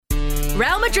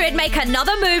Real Madrid make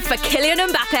another move for Kylian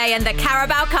Mbappe and the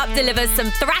Carabao Cup delivers some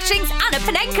thrashings and a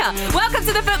Panenka. Welcome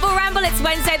to the Football Ramble. It's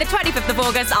Wednesday the 25th of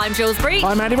August. I'm Jules Breach.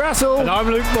 I'm Andy Russell. And I'm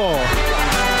Luke Moore.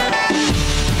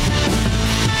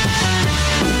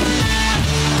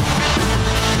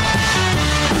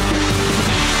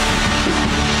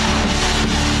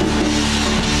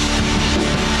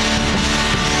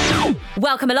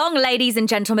 Welcome along, ladies and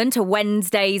gentlemen, to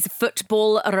Wednesday's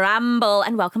Football Ramble.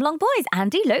 And welcome along, boys.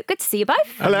 Andy, Luke, good to see you both.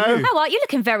 Hello. How are you?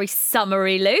 Looking very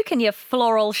summery, Luke, in your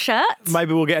floral shirt.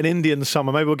 Maybe we'll get an Indian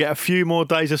summer. Maybe we'll get a few more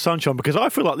days of sunshine, because I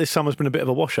feel like this summer's been a bit of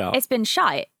a washout. It's been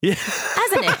shite. Yeah.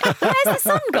 Hasn't it? Where's the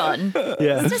sun gone?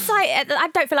 Yeah. It's just like, I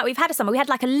don't feel like we've had a summer. We had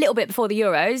like a little bit before the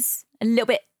Euros, a little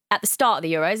bit at the start of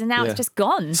the Euros, and now it's just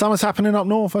gone. Summer's happening up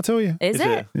north, I tell you. Is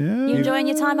it? Yeah. You enjoying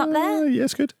your time up there? Yeah,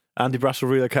 it's good. Andy Brassel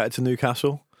relocated to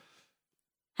Newcastle.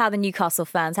 How are the Newcastle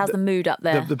fans? How's the mood up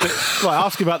there? Right,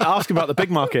 ask him about the big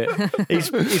market.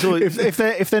 He's always,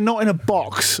 If they're not in a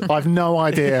box, I've no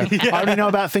idea. I only know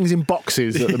about things in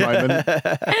boxes at the moment.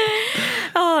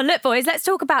 Oh, look, boys, let's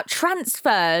talk about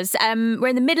transfers. We're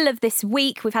in the middle of this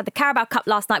week. We've had the Carabao Cup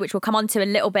last night, which we'll come on to a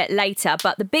little bit later.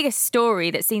 But the biggest story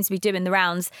that seems to be doing the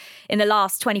rounds in the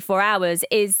last 24 hours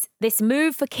is this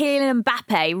move for Kylian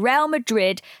Mbappe. Real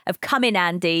Madrid have come in,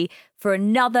 Andy, for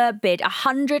another bid,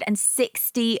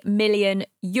 160 million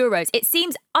euros. It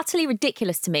seems utterly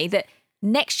ridiculous to me that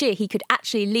next year he could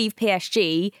actually leave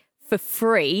PSG for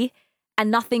free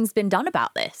and nothing's been done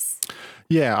about this.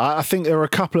 Yeah, I think there are a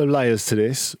couple of layers to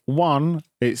this. One,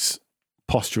 it's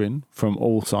posturing from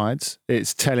all sides.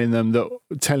 It's telling him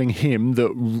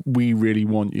that we really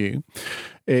want you.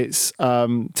 It's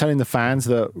telling the fans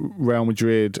that Real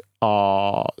Madrid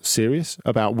are serious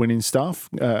about winning stuff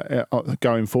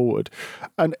going forward.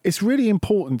 And it's really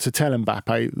important to tell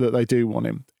Mbappe that they do want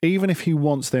him, even if he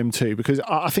wants them to, because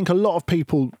I think a lot of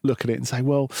people look at it and say,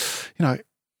 well, you know,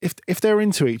 if they're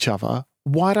into each other,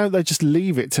 why don't they just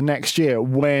leave it to next year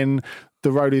when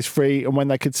the road is free and when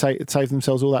they could save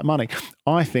themselves all that money?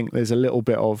 I think there's a little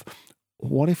bit of,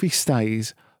 what if he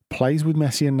stays, plays with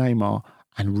Messi and Neymar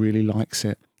and really likes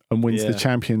it and wins the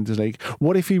Champions League?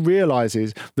 What if he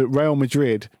realises that Real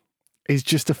Madrid is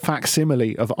just a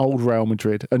facsimile of old Real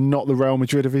Madrid and not the Real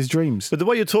Madrid of his dreams? but the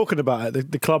way you're talking about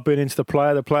it, the club being into the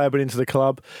player being into the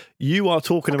club, you are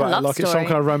talking about it like it's some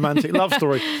kind of romantic love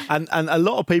story. And a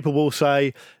lot of people will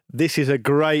say this is a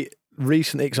great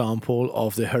recent example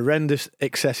of the horrendous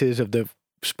excesses of the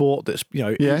sport that's, you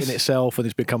know, Yes. eating itself and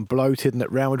it's become bloated, and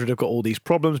that Real Madrid have got all these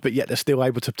problems, but yet they're still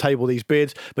able to table these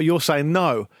bids. But you're saying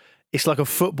no. It's like a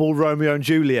football Romeo and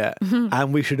Juliet,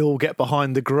 and we should all get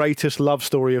behind the greatest love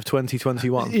story of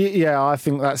 2021. Yeah, I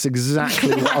think that's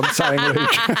exactly what I'm saying, Luke.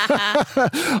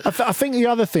 I think the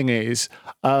other thing is,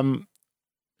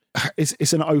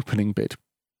 it's an opening bid.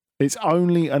 It's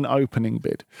only an opening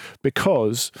bid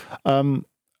because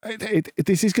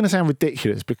this is going to sound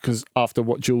ridiculous, because after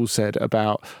what Jules said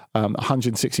about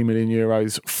 160 million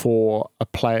euros for a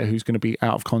player who's going to be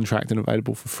out of contract and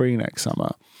available for free next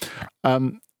summer.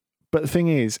 But the thing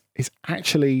is, it's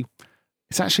actually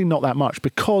not that much,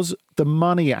 because the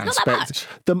money aspect,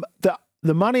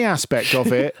 the money aspect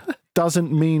of it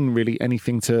doesn't mean really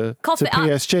anything to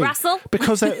PSG. Russell.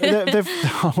 Because they've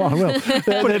oh, I will.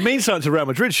 But it means something to Real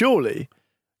Madrid, surely.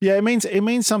 Yeah, it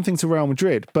means something to Real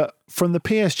Madrid. But from the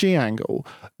PSG angle,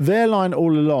 their line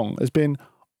all along has been,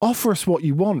 offer us what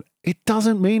you want. It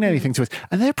doesn't mean anything to us.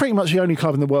 And they're pretty much the only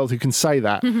club in the world who can say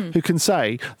that, who can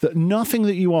say that nothing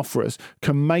that you offer us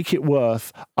can make it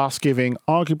worth us giving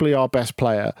arguably our best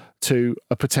player to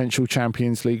a potential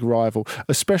Champions League rival,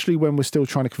 especially when we're still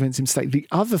trying to convince him to stay. The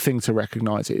other thing to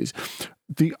recognise is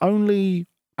the only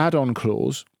add-on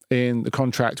clause in the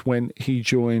contract when he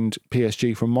joined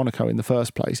PSG from Monaco in the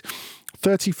first place,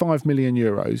 35 million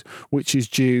euros, which is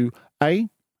due A,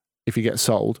 if he gets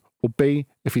sold, or B,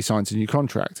 if he signs a new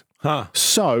contract.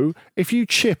 So if you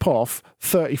chip off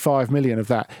 35 million of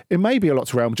that, it may be a lot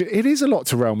to Real Madrid. It is a lot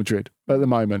to Real Madrid at the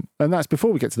moment. And that's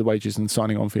before we get to the wages and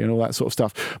signing on fee and all that sort of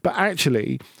stuff. But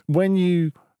actually, when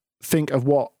you think of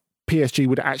what PSG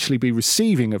would actually be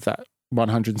receiving of that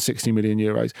 160 million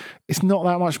euros, it's not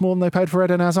that much more than they paid for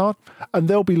Eden Hazard. And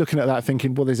they'll be looking at that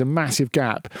thinking, well, there's a massive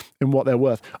gap in what they're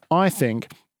worth. I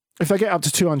think if they get up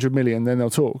to 200 million, then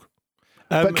they'll talk.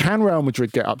 But can Real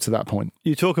Madrid get up to that point?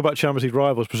 You talk about Champions League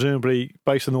rivals, presumably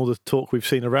based on all the talk we've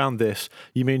seen around this,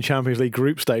 you mean Champions League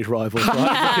group stage rivals,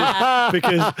 right?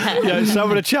 because some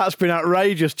of the chat's been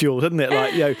outrageous, Jules, hasn't it?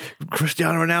 Like,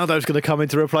 Cristiano Ronaldo's going to come in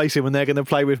to replace him and they're going to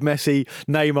play with Messi,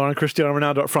 Neymar and Cristiano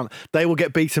Ronaldo up front. They will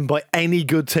get beaten by any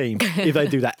good team if they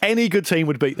do that. Any good team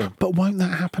would beat them. But won't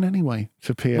that happen anyway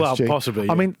for PSG? Well, possibly.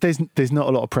 I mean, there's not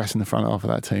a lot of press in the front half of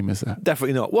that team, is there?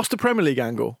 Definitely not. What's the Premier League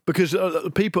angle? Because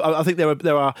people, I think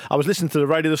there are. I was listening to the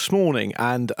radio this morning,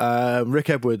 and Rick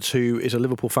Edwards, who is a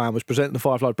Liverpool fan, was presenting the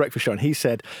Five Live Breakfast Show, and he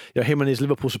said, him and his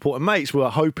Liverpool supporting mates were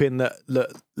hoping that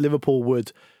Liverpool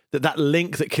would. That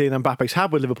link that Kylian Mbappe's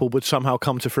had with Liverpool would somehow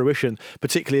come to fruition,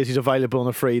 particularly as he's available on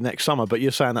a free next summer. But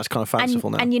you're saying that's kind of fanciful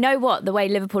now. And you know what? The way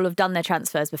Liverpool have done their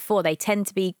transfers before, they tend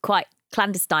to be quite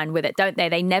clandestine with it, don't they?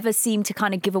 They never seem to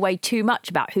kind of give away too much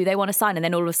about who they want to sign, and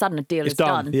then all of a sudden a deal is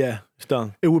done. Yeah, it's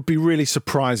done. It would be really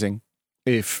surprising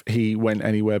if he went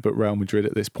anywhere but Real Madrid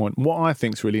at this point. What I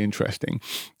think is really interesting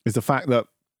is the fact that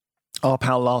our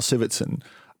pal Lars Sivertsen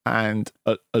and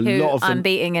a lot of them... I'm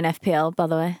beating in FPL, by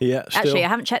the way. Yeah, still. Actually, I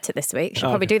haven't checked it this week. Should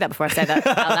probably do that before I say that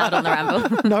out loud on the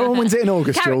ramble. No one wins it in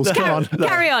August, Jules. Come on.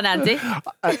 Carry on, Andy.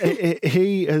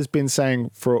 He has been saying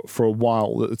for a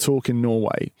while that the talk in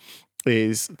Norway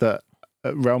is that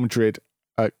Real Madrid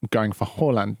are going for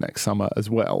Haaland next summer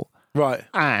as well. Right.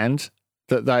 And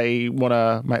that they want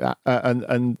to make that...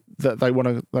 and that they want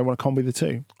to combi the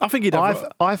two. I think you'd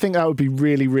have... I think that would be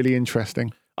really, really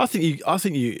interesting. I think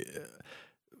you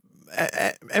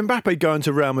Mbappe going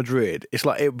to Real Madrid, it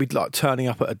would be like turning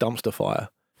up at a dumpster fire.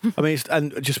 I mean,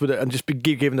 just be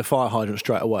giving the fire hydrant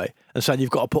straight away and saying you've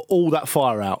got to put all that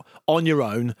fire out on your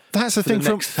own. That's the thing.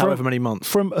 The next however many months.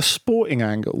 From a sporting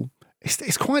angle,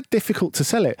 it's quite difficult to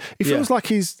sell it. It feels like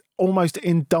he's almost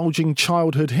indulging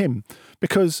childhood him,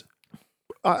 because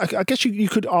I guess you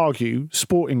could argue,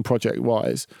 sporting project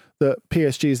wise, that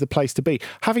PSG is the place to be.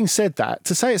 Having said that,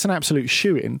 to say it's an absolute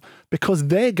shoo-in, because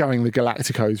they're going the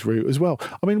Galacticos route as well.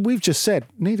 I mean, we've just said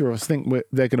neither of us think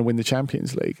they're going to win the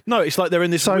Champions League. No, it's like they're in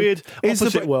this weird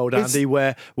opposite world, Andy,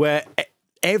 where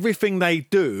everything they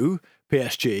do,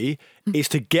 PSG, is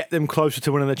to get them closer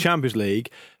to winning the Champions League,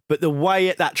 but the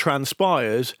way that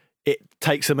transpires, it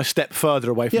takes them a step further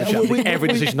away from the Champions League. Every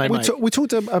decision they make. We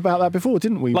talked about that before,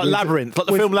 didn't we? Like Labyrinth, like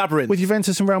the film Labyrinth. With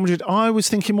Juventus and Real Madrid, I was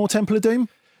thinking more Temple of Doom.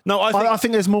 No, I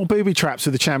think there's more booby traps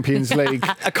with the Champions League.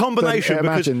 A combination,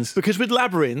 because with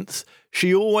Labyrinth,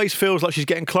 she always feels like she's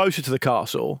getting closer to the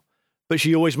castle, but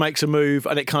she always makes a move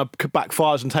and it kind of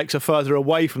backfires and takes her further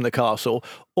away from the castle.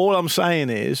 All I'm saying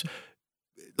is,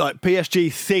 like,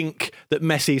 PSG think that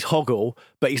Messi's Hoggle,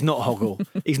 but he's not Hoggle.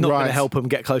 He's not going to help them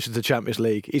get closer to the Champions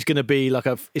League. He's going to be like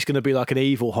an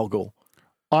evil Hoggle.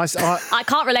 I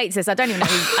can't relate to this. I don't even know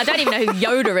who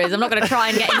Yoda is. I'm not going to try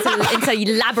and get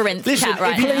into Labyrinth chat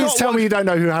right now. Please tell me you don't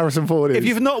know who Harrison Ford is. If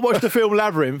you've not watched the film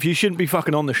Labyrinth, you shouldn't be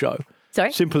fucking on the show.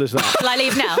 Sorry? Simple as that. Shall I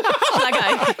leave now? Shall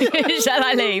I go? Shall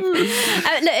I leave?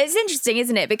 Look, it's interesting,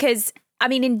 isn't it? Because, I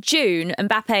mean, in June,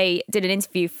 Mbappe did an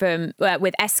interview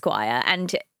with Esquire,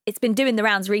 and it's been doing the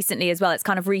rounds recently as well. It's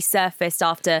kind of resurfaced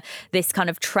after this kind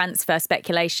of transfer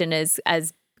speculation as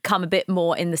come a bit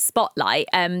more in the spotlight.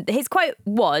 His quote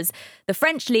was, "The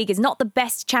French league is not the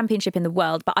best championship in the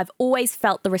world, but I've always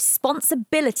felt the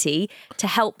responsibility to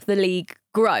help the league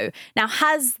grow." Now,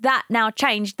 has that now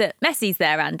changed that Messi's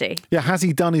there, Andy? Yeah, has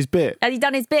he done his bit? Has he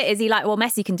done his bit? Is he like, well,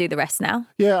 Messi can do the rest now?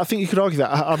 Yeah, I think you could argue that.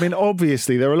 I mean,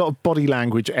 obviously, there are a lot of body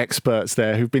language experts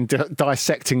there who've been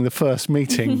dissecting the first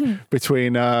meeting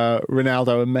between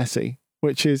Ronaldo and Messi,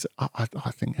 which is, I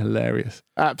think, hilarious.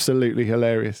 Absolutely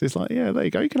hilarious. It's like, yeah, there you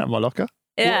go. You can have my locker.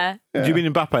 Yeah. Do you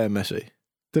mean Mbappe and Messi?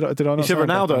 Did I not? You said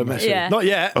Ronaldo and Messi. Yeah. Not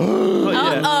yet.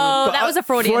 That was a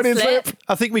Freudian slip.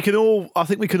 I think we can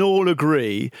all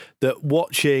agree that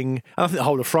watching, and I think the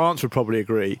whole of France would probably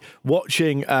agree,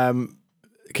 watching Kylian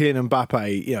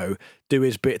Mbappe, do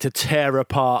his bit to tear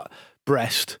apart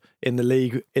Brest in the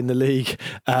league,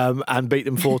 and beat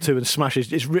them 4-2 and smash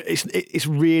it. It's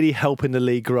really helping the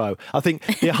league grow. I think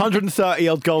the 130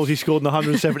 odd goals he scored in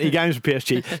 170 games for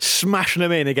PSG, smashing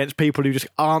them in against people who just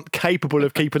aren't capable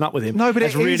of keeping up with him. No, but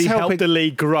has really helped the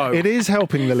league grow. It is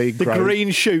helping the league grow. The green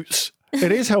shoots.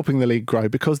 It is helping the league grow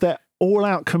because their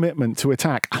all-out commitment to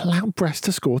attack allowed Brest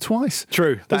to score twice.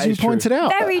 True, as you pointed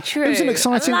out. Very true. It was an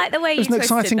exciting. I like the way you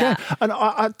twisted game, that. and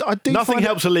I do. Nothing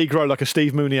helps a league grow like a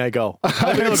Steve Mounier goal.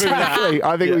 Exactly.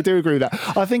 I think we do agree with that.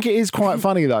 I think it is quite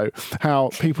funny though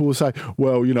how people will say,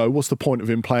 "Well, what's the point of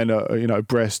him playing at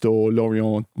Brest or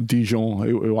Lorient, Dijon,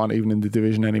 who aren't even in the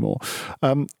division anymore?"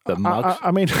 The mugs.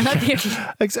 I mean,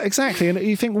 exactly. And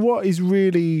you think, what is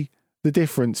really the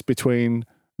difference between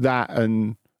that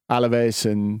and Alaves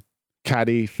and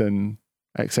Cadiz and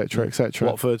etc. etc.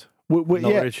 Watford. Yeah,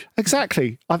 Norwich.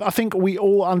 exactly. I think we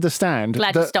all understand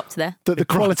Glad you stopped there. that the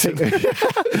quality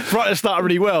Brighton started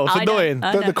really well. It's annoying.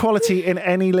 that the quality in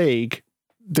any league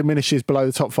diminishes below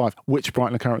the top 5, which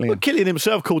Brighton are currently in. Killian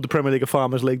himself called the Premier League a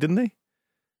farmers' league, didn't he?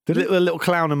 The little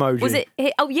clown emoji. Was it?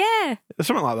 Oh, yeah.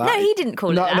 Something like that. No, he didn't call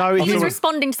it that. No, he was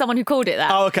responding to someone who called it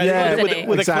that. Oh, okay. Yeah,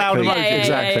 with a clown exactly. emoji.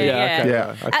 Exactly.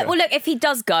 Yeah. Okay. Well, look, if he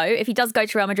does go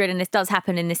to Real Madrid, and this does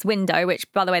happen in this window, which,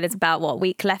 by the way, there's about, a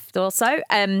week left or so,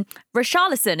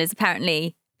 Richarlison is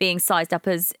apparently being sized up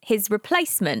as his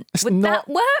replacement. Would that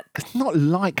work? It's not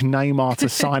like Neymar to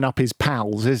sign up his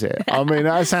pals, is it? I mean,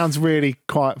 that sounds really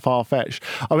quite far-fetched.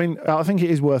 I mean, I think it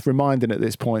is worth reminding at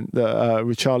this point that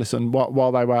Richarlison,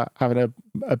 while they were having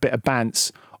a bit of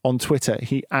bants on Twitter,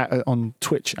 on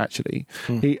Twitch actually,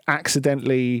 he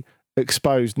accidentally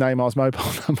exposed Neymar's mobile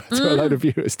number to a load of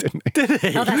viewers, didn't he? Did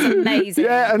he? Oh, that's amazing.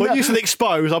 Yeah, and Well, you said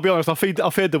expose. I'll be honest. I feared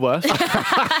the worst.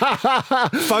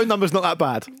 Phone number's not that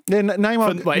bad. then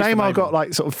Neymar Neymar. got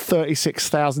like sort of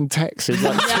 36,000 texts in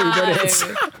like 2 minutes.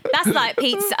 That's like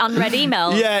Pete's unread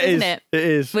emails, Yeah, isn't it? It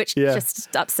is. Which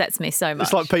just upsets me so much.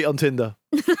 It's like Pete on Tinder.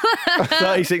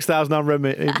 36,000 unread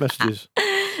messages.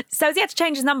 So has he had to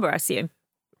change his number, I assume?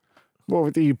 Well,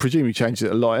 you presume he changed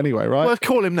it a lot anyway, right? Well,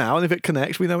 call him now, and if it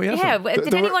connects, we know he hasn't. Yeah,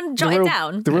 did anyone jot it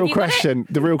down? The Have real you got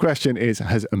it? the real question is: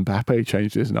 has Mbappe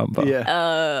changed his number? Yeah.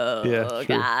 Oh, Yeah, true.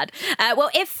 God. Well,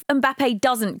 if Mbappe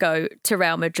doesn't go to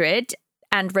Real Madrid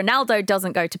and Ronaldo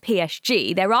doesn't go to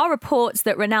PSG, there are reports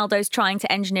that Ronaldo's trying to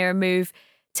engineer a move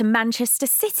to Manchester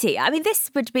City. I mean, this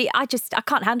would be... I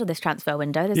can't handle this transfer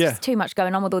window. There's just too much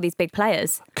going on with all these big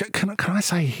players. Can I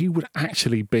say he would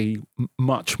actually be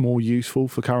much more useful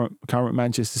for current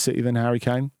Manchester City than Harry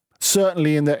Kane?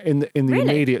 Certainly in the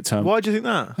immediate term. Why do you think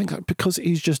that? I think because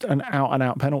he's just an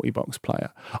out-and-out penalty box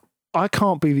player. I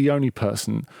can't be the only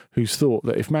person who's thought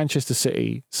that if Manchester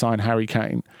City sign Harry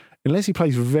Kane, unless he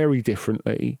plays very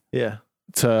differently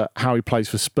to how he plays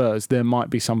for Spurs, there might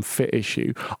be some fit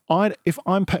issue. If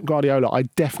I'm Pep Guardiola, I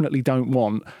definitely don't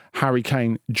want Harry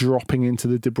Kane dropping into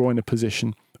the De Bruyne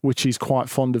position, which he's quite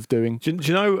fond of doing. Do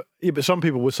you know, but some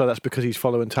people would say that's because he's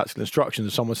following tactical instructions,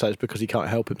 and some would say it's because he can't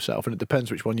help himself, and it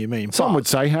depends which one you mean. Some would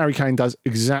say Harry Kane does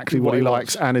exactly what he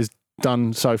likes and has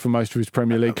done so for most of his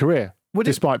Premier League career,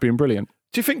 despite being brilliant.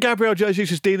 Do you think Gabriel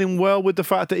Jesus is dealing well with the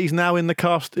fact that he's now in the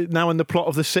plot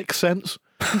of The Sixth Sense?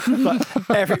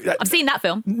 I've seen that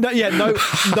film.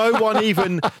 No one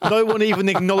even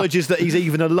acknowledges that he's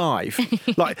even alive.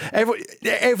 Like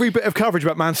every bit of coverage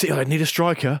about Man City, they need a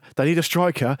striker.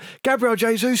 Gabriel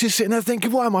Jesus is sitting there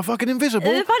thinking, "Why am I fucking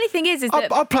invisible?" The funny thing is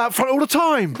that I play up front all the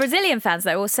time. Brazilian fans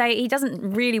though will say he doesn't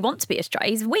really want to be a striker.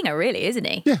 He's a winger, really, isn't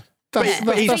he? Yeah. That's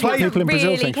what people in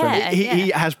Brazil think. He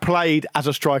has played as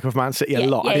a striker of Man City a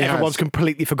lot, and everyone's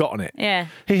completely forgotten it. Yeah,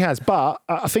 he has. But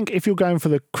I think if you're going for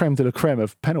the creme de la creme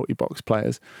of penalty box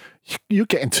players, you're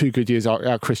getting 2 good years out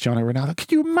of Cristiano Ronaldo. Can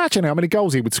you imagine how many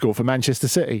goals he would score for Manchester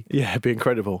City? Yeah, it'd be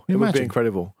incredible. It would be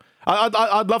incredible.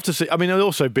 I'd love to see. I mean, it'd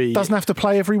also be... Doesn't have to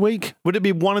play every week. Would it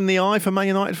be one in the eye for Man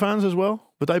United fans as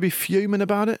well? Would they be fuming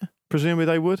about it? Presumably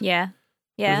they would. Yeah,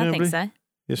 I think so.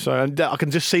 Yeah, so and I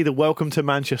can just see the welcome to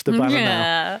Manchester banner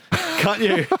now. Can't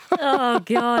you? Oh,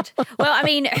 God. Well, I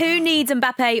mean, who needs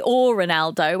Mbappe or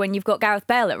Ronaldo when you've got Gareth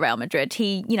Bale at Real Madrid?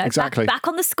 He, exactly. back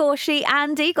on the score sheet,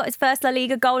 Andy got his first La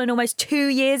Liga goal in almost 2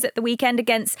 years at the weekend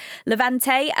against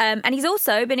Levante. And he's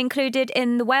also been included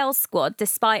in the Wales squad,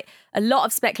 despite a lot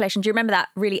of speculation. Do you remember that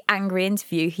really angry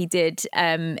interview he did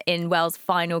in Wales'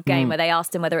 final game where they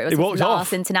asked him whether it was his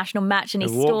last international match and he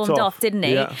stormed off, didn't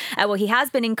he? Yeah. Well, he has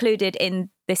been included in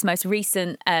this most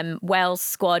recent Wales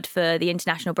squad for the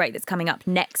international break that's coming up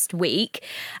next week.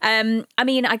 I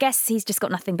mean, I guess he's just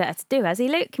got nothing better to do, has he,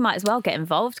 Luke? He might as well get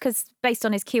involved because based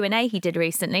on his Q&A he did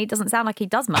recently, it doesn't sound like he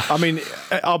does much. I mean,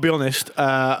 I'll be honest,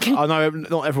 I know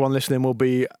not everyone listening will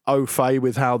be au fait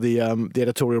with how the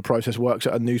editorial process works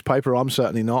at a newspaper. I'm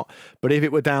certainly not. But if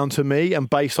it were down to me and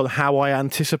based on how I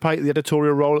anticipate the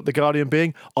editorial role at The Guardian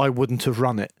being, I wouldn't have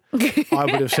run it. I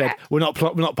would have said, we're not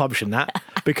publishing that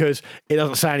because it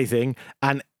doesn't say anything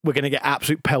and we're going to get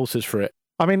absolute pelters for it.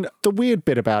 I mean, the weird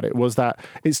bit about it was that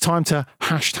it's time to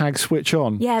hashtag switch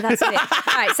on. Yeah, that's it.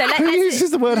 All right, so who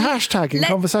uses the word hashtag in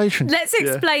conversation? Let's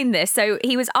explain this. So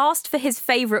he was asked for his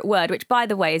favourite word, which, by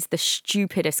the way, is the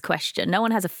stupidest question. No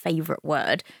one has a favourite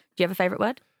word. Do you have a favourite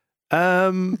word?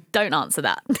 Don't answer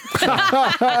that.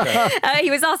 He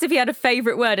was asked if he had a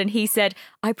favourite word and he said,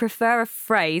 I prefer a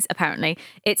phrase, apparently,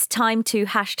 it's time to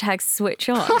hashtag switch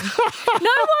on.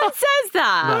 No one says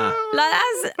that. Nah. Like,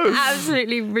 that's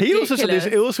absolutely ridiculous. He also said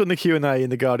this, also in the Q&A in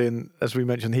The Guardian, as we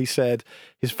mentioned, he said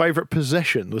his favourite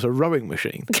possession was a rowing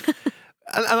machine.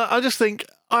 And I just think,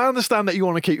 I understand that you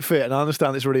want to keep fit, and I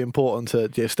understand it's really important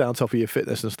to stay on top of your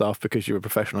fitness and stuff because you're a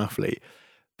professional athlete.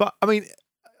 But I mean,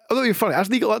 I thought it was funny.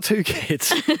 Hasn't he got like 2 kids?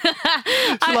 So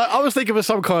I was thinking of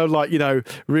some kind of like,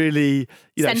 really,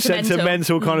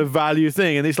 sentimental kind of value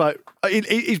thing. And it's like,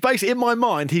 he's basically, in my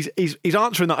mind, he's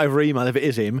answering that over email if it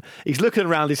is him. He's looking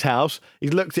around his house.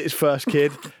 He's looked at his first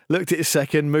kid, looked at his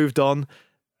second, moved on,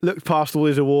 looked past all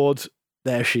his awards.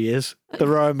 There she is, the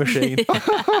rowing machine.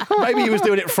 Maybe he was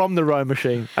doing it from the rowing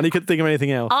machine and he couldn't think of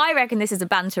anything else. I reckon this is a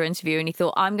banter interview and he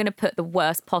thought, I'm going to put the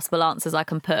worst possible answers I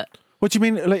can put. What do you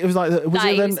mean? Like, it was like,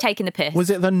 he was taking the piss. Was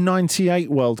it the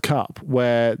 '98 World Cup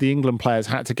where the England players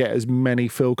had to get as many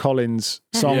Phil Collins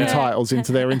song titles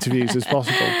into their interviews as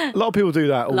possible? A lot of people do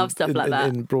that. Love stuff like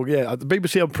that. The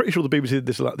BBC, I'm pretty sure the BBC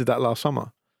did that last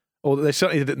summer. Or they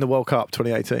certainly did it in the World Cup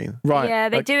 2018. Right. Yeah,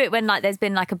 they do it when there's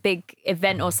been a big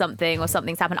event or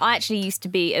something's happened. I actually used to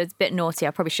be, it was a bit naughty,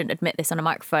 I probably shouldn't admit this on a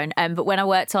microphone, but when I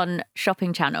worked on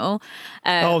Shopping Channel...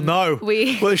 oh no.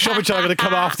 The Shopping Channel are going to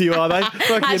come after you, are they?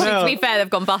 Actually, to be fair,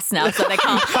 they've gone bust now, so they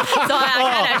can't. So I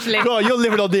can actually... God, you're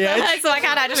living on the edge. So I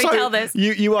can't actually tell this.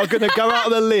 You are going to go out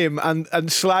on a limb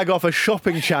and slag off a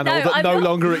Shopping Channel that no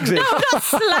longer exists. No, I'm not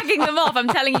slagging them off. I'm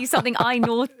telling you something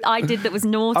I did that was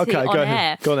naughty on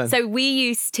air. Go on then. So we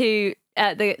used to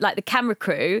the camera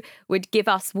crew would give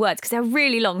us words because they're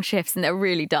really long shifts and they're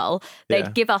really dull.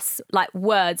 They'd give us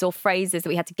words or phrases that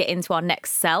we had to get into our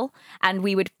next cell, and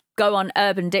we would go on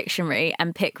Urban Dictionary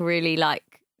and pick really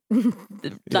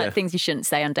things you shouldn't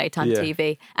say on daytime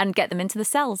TV and get them into the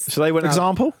cells. So they went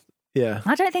example. Yeah,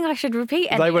 I don't think I should repeat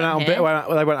anything. They went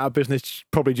out of business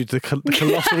probably due to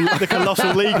the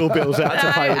colossal legal bills they had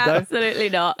to pay. Absolutely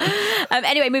not.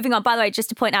 Anyway, moving on. By the way, just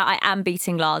to point out, I am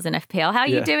beating Lars in FPL. How are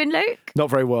you doing, Luke? Not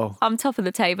very well. I'm top of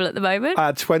the table at the moment. I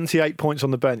had 28 points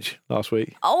on the bench last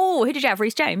week. Oh, who did you have?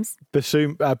 Reece James?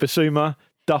 Basuma,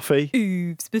 Duffy.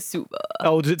 Oops, Basuma.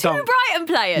 Oh, did it done? 2 Brighton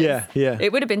players. Yeah.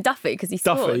 It would have been Duffy because he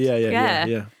scored. Duffy,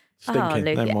 yeah. Stinking.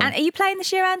 Oh, Luke. And are you playing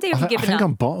this year, Andy? Or have you given I think up?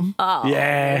 I'm bottom. Oh,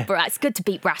 yeah. It's good to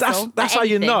beat Brassel. That's how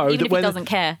you know even that if when he doesn't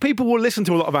care. People will listen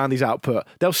to a lot of Andy's output.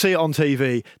 They'll see it on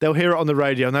TV. They'll hear it on the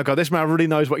radio, and they'll go, "This man really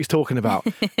knows what he's talking about."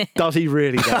 Does he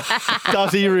really?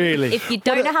 Does he really? If you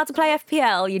don't know how to play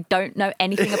FPL, you don't know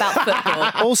anything about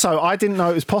football. Also, I didn't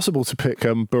know it was possible to pick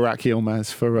Burak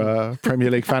Yilmaz for Premier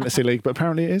League Fantasy League, but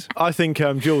apparently it is. I think,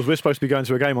 Jules, we're supposed to be going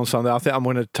to a game on Sunday. I think I'm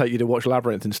going to take you to watch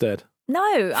Labyrinth instead.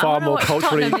 No, far more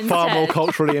culturally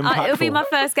impactful. It'll be my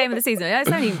first game of the season. It's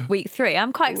only week 3.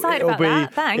 I'm quite excited about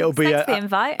that. Thanks. It'll be Thanks for the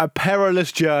invite. A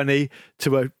perilous journey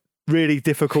to a really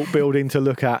difficult building to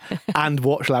look at and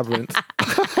watch Labyrinth.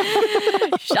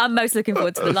 I'm most looking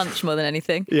forward to the lunch more than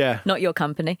anything. Yeah. Not your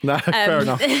company. No, fair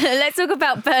enough. Let's talk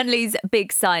about Burnley's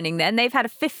big signing then. They've had a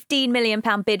 £15 million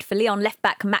bid for Lyon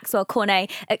left-back Maxwell Cornet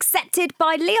accepted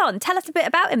by Lyon. Tell us a bit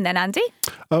about him then, Andy.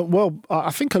 Well,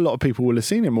 I think a lot of people will have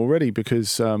seen him already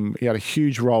because he had a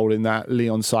huge role in that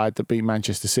Lyon side that beat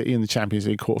Manchester City in the Champions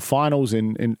League quarter-finals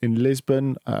in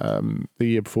Lisbon the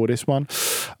year before this one.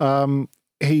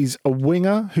 He's a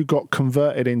winger who got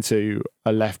converted into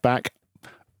a left-back.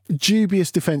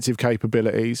 Dubious defensive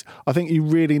capabilities. I think you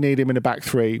really need him in a back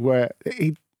 3 where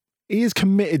he is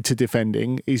committed to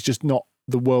defending. He's just not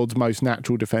the world's most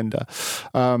natural defender.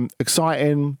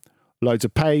 Exciting, loads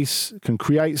of pace, can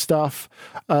create stuff.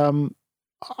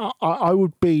 I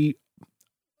would be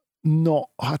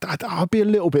I'd be a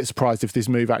little bit surprised if this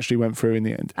move actually went through in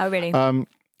the end. Oh, really?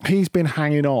 He's been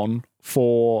hanging on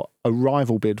for a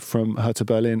rival bid from Hertha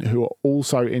Berlin, who are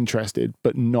also interested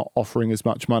but not offering as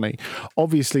much money.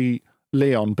 Obviously,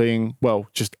 Lyon being,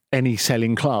 just any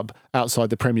selling club outside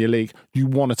the Premier League, you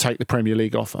want to take the Premier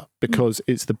League offer because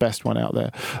it's the best one out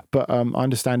there. But I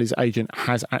understand his agent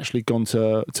has actually gone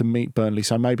to meet Burnley,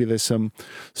 so maybe there's some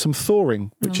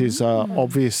thawing, which is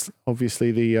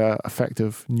obviously the effect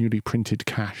of newly printed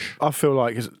cash. I feel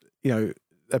like,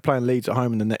 they're playing Leeds at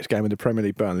home in the next game of the Premier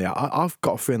League, Burnley. I've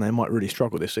got a feeling they might really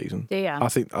struggle this season. Yeah. I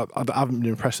think I haven't been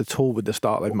impressed at all with the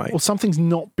start they've made. Well, something's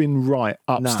not been right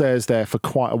upstairs there for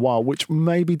quite a while, which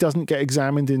maybe doesn't get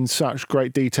examined in such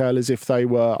great detail as if they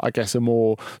were, I guess, a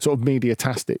more sort of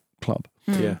mediatastic club.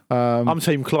 Yeah. I'm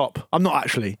Team Klopp. I'm not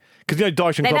actually. Because,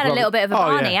 Dyche and They've Klopp had a little bit of a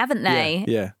barney, haven't they?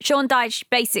 Yeah. Sean Dyche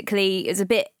basically is a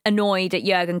bit annoyed at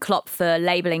Jurgen Klopp for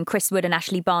labelling Chris Wood and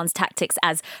Ashley Barnes' tactics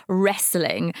as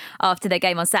wrestling after their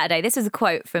game on Saturday. This was a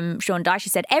quote from Sean Dyche. He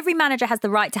said, "Every manager has the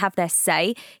right to have their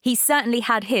say. He certainly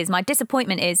had his. My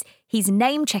disappointment is he's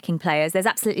name-checking players. There's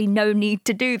absolutely no need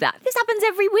to do that. This happens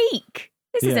every week.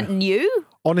 This isn't new."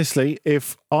 Honestly,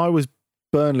 if I was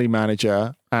Burnley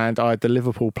manager and I had the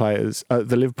Liverpool players,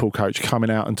 the Liverpool coach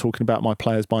coming out and talking about my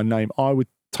players by name, I would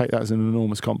take that as an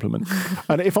enormous compliment.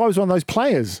 And if I was one of those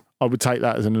players, I would take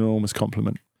that as an enormous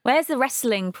compliment. Where's the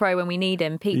wrestling pro when we need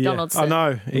him? Pete Donaldson. I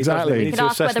know. Exactly. You could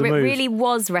ask whether it really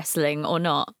was wrestling or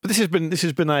not. But this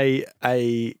has been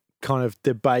a kind of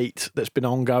debate that's been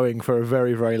ongoing for a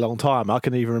very, very long time. I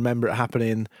can even remember it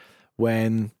happening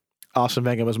when Arsene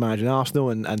Wenger was managing Arsenal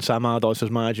and Sam Allardyce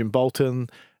was managing Bolton,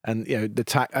 and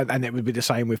and it would be the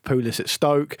same with Pulis at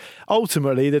Stoke.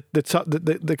 Ultimately,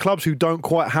 the clubs who don't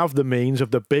quite have the means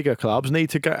of the bigger clubs need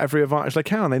to get every advantage they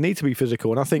can. They need to be physical,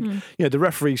 and I think the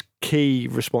referee's key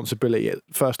responsibility,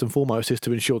 first and foremost, is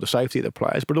to ensure the safety of the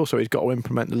players, but also he's got to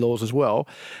implement the laws as well.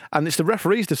 And it's the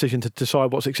referee's decision to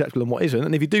decide what's acceptable and what isn't.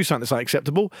 And if you do something that's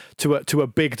unacceptable to a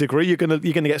big degree, you're gonna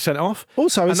get sent off.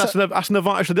 Also, and that's an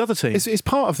advantage to the other team. Is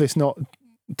part of this not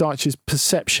Dyche's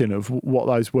perception of what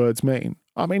those words mean?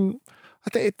 I mean,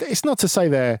 it's not to say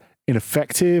they're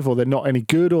ineffective or they're not any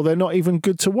good or they're not even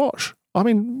good to watch. I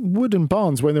mean, Wood and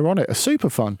Barnes, when they're on it, are super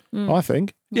fun, I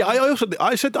think. Yeah,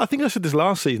 I said this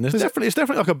last season. It's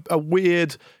definitely like a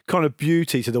weird kind of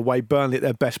beauty to the way Burnley at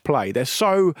their best play. They're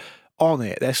so on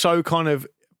it. They're so kind of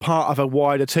part of a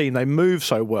wider team. They move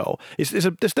so well. There's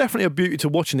definitely a beauty to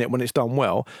watching it when it's done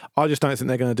well. I just don't think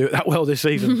they're going to do it that well this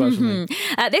season, personally.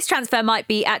 This transfer might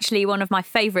be actually one of my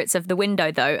favourites of the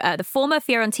window, though. The former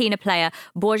Fiorentina player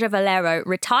Borja Valero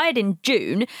retired in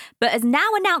June, but has now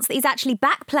announced that he's actually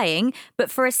back playing, but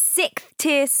for a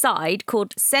 6th-tier side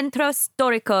called Centro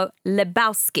Storico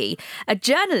Lebowski. A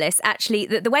journalist, actually,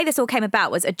 the way this all came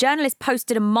about was a journalist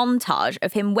posted a montage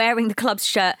of him wearing the club's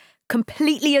shirt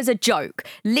completely as a joke.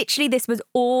 Literally, this was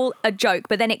all a joke,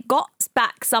 but then it got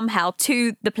back somehow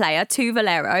to the player, to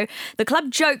Valero. The club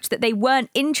joked that they weren't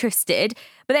interested,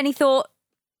 but then he thought,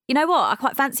 you know what, I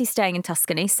quite fancy staying in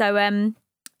Tuscany, so I'm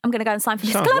going to go and sign for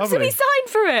this club. Lovely. So he signed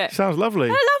for it. Sounds lovely.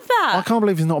 I love that. I can't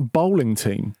believe it's not a bowling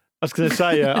team. I was going to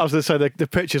say, the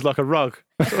pitch is like a rug.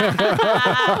 What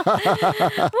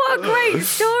a great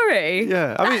story.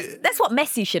 Yeah, that's what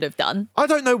Messi should have done. I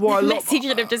don't know why Messi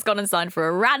should have just gone and signed for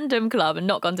a random club and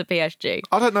not gone to PSG.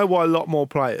 I don't know why a lot more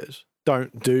players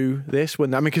don't do this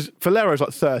because Valero's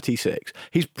like 36.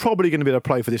 He's probably going to be able to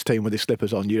play for this team with his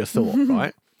slippers on, you'd have thought,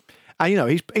 right?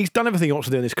 And, he's done everything he wants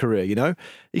to do in his career,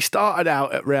 He started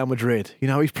out at Real Madrid.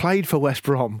 He's played for West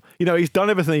Brom. He's done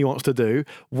everything he wants to do.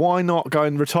 Why not go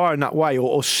and retire in that way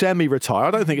or semi-retire?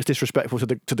 I don't think it's disrespectful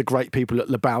to the great people at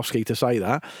Lebowski to say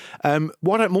that.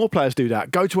 Why don't more players do that?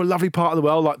 Go to a lovely part of the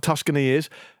world like Tuscany is.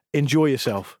 Enjoy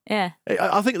yourself. Yeah.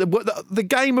 I think the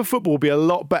game of football would be a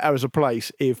lot better as a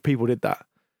place if people did that.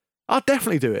 I'd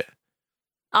definitely do it.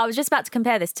 I was just about to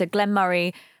compare this to Glenn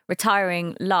Murray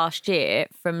retiring last year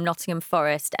from Nottingham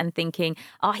Forest and thinking,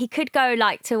 he could go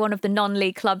to one of the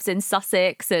non-league clubs in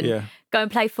Sussex and go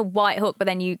and play for Whitehawk, but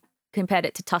then you compared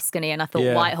it to Tuscany and I thought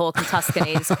Whitehawk and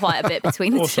Tuscany is quite a bit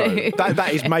between the two.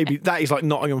 That is like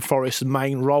Nottingham Forest's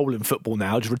main role in football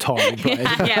now, just retiring players.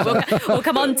 We'll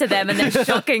come on to them and their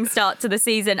shocking start to the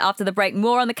season after the break.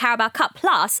 More on the Carabao Cup,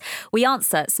 plus we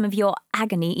answer some of your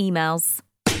agony emails.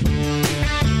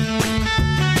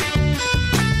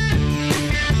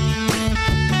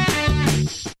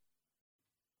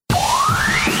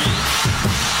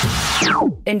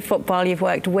 In football, you've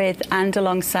worked with and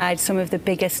alongside some of the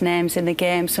biggest names in the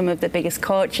game, some of the biggest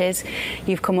coaches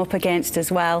you've come up against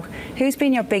as well. Who's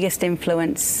been your biggest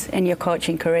influence in your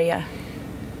coaching career?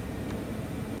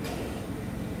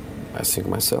 I think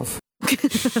myself.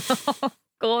 Of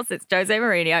course, it's Jose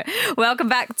Mourinho. Welcome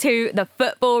back to the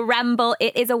Football Ramble.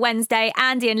 It is a Wednesday.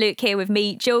 Andy and Luke here with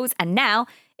me, Jules, and now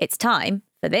it's time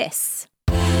for this.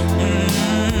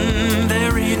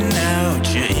 They're reading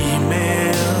out your emails.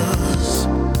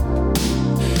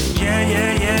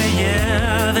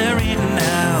 Yeah, they're reading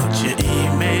out your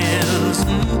emails.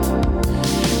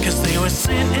 'Cause they were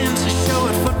sent in to show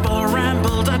at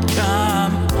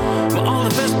footballramble.com, where all the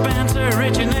best banter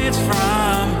originates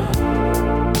from,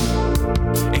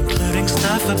 including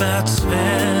stuff about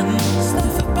Sven,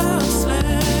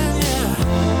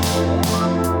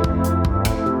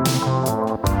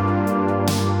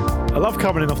 I love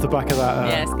coming in off the back of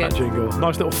that jingle.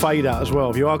 Nice little fade out as well.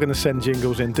 If you are going to send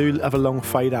jingles in, do have a long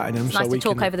fade out in them. It's nice to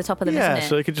talk over the top of them, isn't it?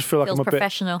 So you can just feel like Feels I'm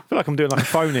professional. feel like I'm doing like a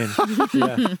phone in.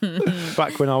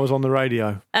 Back when I was on the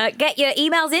radio. Get your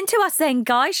emails into us then,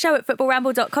 guys. Show at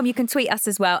footballramble.com. You can tweet us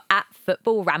as well at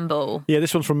footballramble. Yeah,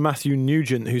 this one's from Matthew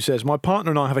Nugent, who says, my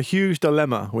partner and I have a huge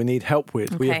dilemma we need help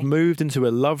with. We have moved into a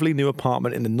lovely new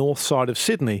apartment in the north side of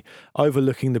Sydney,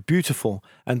 overlooking the beautiful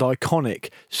and iconic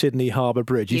Sydney Harbour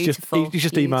Bridge. He's he's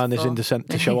just emailing this in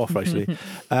to show off, basically.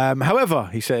 However,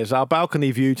 he says, our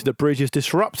balcony view to the bridge is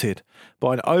disrupted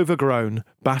by an overgrown,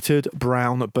 battered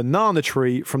brown banana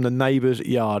tree from the neighbour's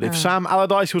yard. If Sam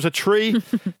Allardyce was a tree,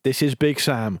 this is Big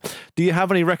Sam. Do you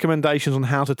have any recommendations on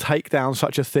how to take down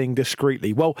such a thing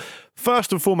discreetly? Well,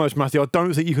 first and foremost, Matthew, I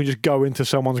don't think you can just go into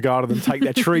someone's garden and take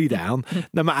their tree down,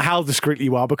 no matter how discreetly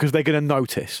you are, because they're going to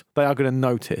notice. They are going to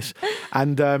notice.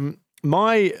 And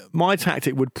my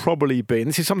tactic would probably be, and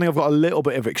this is something I've got a little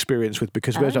bit of experience with,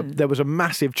 because there was a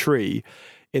massive tree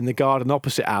in the garden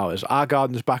opposite ours. Our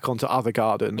garden's back onto other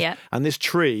gardens. Yeah. And this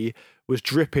tree was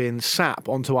dripping sap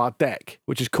onto our deck,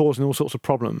 which is causing all sorts of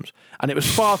problems. And it was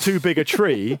far too big a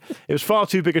tree. It was far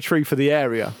too big a tree for the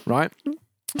area, right?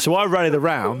 So I rallied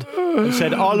around and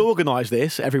said, I'll organise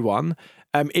this, everyone,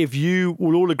 if you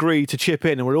will all agree to chip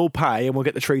in and we'll all pay and we'll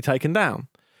get the tree taken down,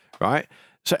 right?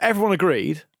 So everyone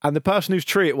agreed, and the person whose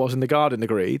tree it was in the garden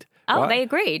agreed. Oh, right? They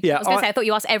agreed? Yeah. I was going to say, I thought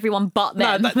you asked everyone but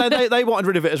them. No, they wanted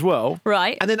rid of it as well.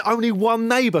 Right. And then only one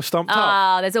neighbour stumped up.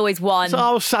 Ah, there's always one. So I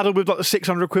was saddled with like the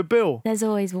 £600 bill. There's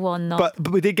always one.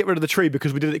 But we did get rid of the tree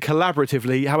because we did it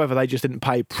collaboratively. However, they just didn't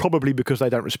pay, probably because they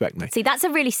don't respect me. See, that's a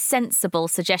really sensible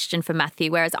suggestion from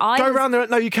Matthew, whereas Go around there.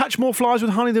 No, you catch more flies with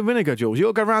honey than vinegar, Jules.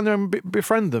 You'll go around there and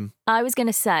befriend them. I was going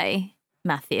to say,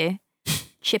 Matthew,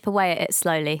 chip away at it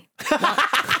slowly.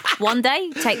 One day,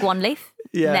 take one leaf.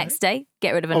 Yeah. Next day,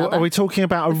 get rid of another. Are we talking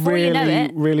about Before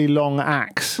really long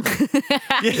axe?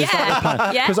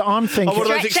 Yeah. Because I'm thinking... one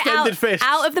of those extended fists.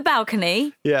 Out of the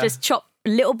balcony, just chop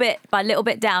little bit by little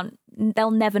bit down.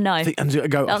 They'll never know.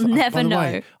 They'll never know.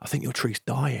 Way, I think your tree's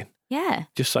dying. Yeah.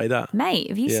 Just say that. Mate,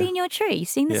 have you seen your tree? You've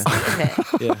seen the state of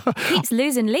it. It keeps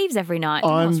losing leaves every night.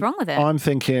 What's wrong with it? I'm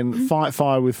thinking fight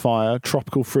fire with fire,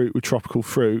 tropical fruit with tropical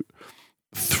fruit.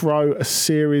 Throw a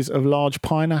series of large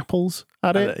pineapples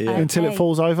at it until it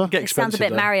falls over. It sounds a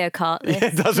bit Mario Kart. Yeah,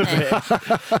 it does a bit.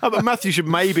 But Matthew should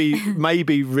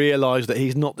maybe realise that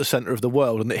he's not the centre of the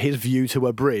world and that his view to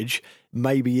a bridge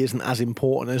maybe isn't as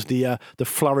important as the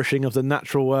flourishing of the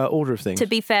natural order of things. To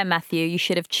be fair, Matthew, you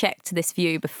should have checked this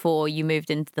view before you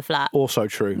moved into the flat. Also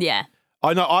true. Yeah.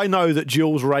 I know that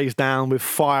Jules raised down with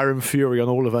fire and fury on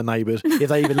all of her neighbours if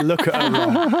they even look at her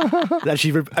wrong. That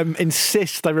she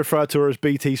insists they refer to her as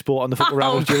BT Sport on the football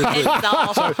rambles during the week.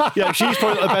 So she's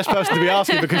probably not the best person to be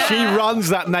asking because she runs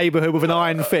that neighbourhood with an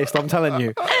iron fist. I'm telling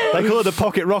you, they call her the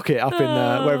Pocket Rocket up in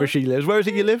wherever she lives. Where is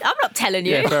it you live? I'm not telling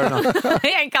you. Yeah, fair enough. He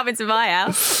ain't coming to my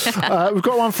house. We've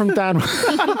got one from Dan.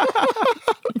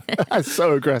 That's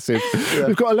so aggressive. Yeah.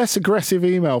 We've got a less aggressive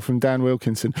email from Dan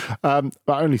Wilkinson, but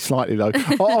only slightly though.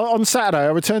 On Saturday, I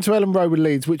returned to Ellen Road with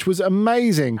Leeds, which was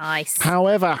amazing. Nice.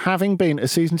 However, having been a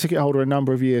season ticket holder a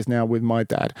number of years now with my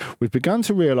dad, we've begun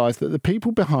to realise that the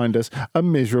people behind us are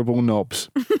miserable knobs.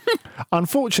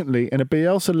 Unfortunately, in a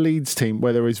Bielsa Leeds team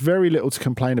where there is very little to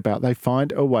complain about, they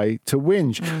find a way to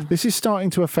whinge. This is starting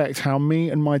to affect how me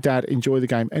and my dad enjoy the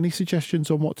game. Any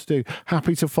suggestions on what to do?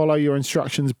 Happy to follow your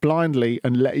instructions blindly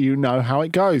and let you know how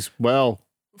it goes. Well,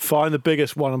 find the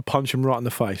biggest one and punch him right in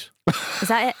the face. Is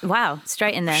that it? Wow,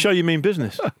 straight in there. Show you mean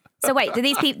business. So wait, do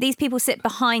these people sit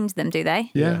behind them, do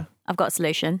they? Yeah. I've got a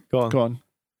solution. Go on.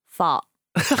 Fart.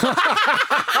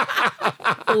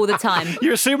 All the time.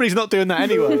 You're assuming he's not doing that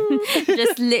anyway.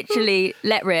 Just literally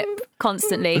let rip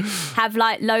constantly. Have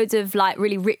like loads of like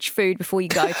really rich food before you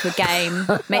go to a game.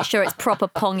 Make sure it's proper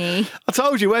pongy. I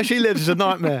told you where she lives is a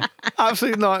nightmare.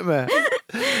 Absolute nightmare.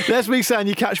 There's me saying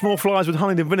you catch more flies with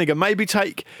honey than vinegar. Maybe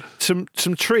take some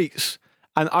treats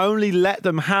and only let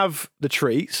them have the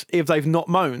treats if they've not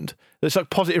moaned. There's like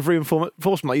positive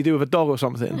reinforcement like you do with a dog or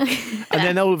something. And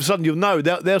then all of a sudden you'll know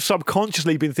they'll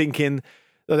subconsciously been thinking,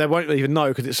 they won't even know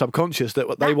because it's subconscious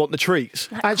that they want the treats.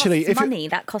 Actually,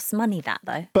 that costs money,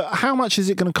 though. But how much is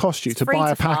it going to cost you to buy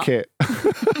a packet?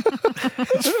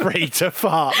 It's free to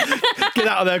fart. Get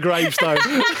out of their gravestone.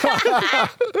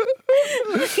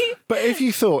 But if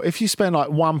you spend like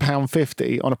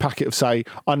 £1.50 on a packet of, say,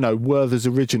 I don't know, Werther's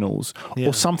Originals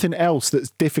or something else that's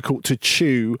difficult to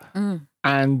chew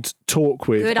and talk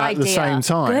with the same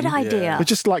time. Good idea. It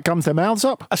just like gums their mouths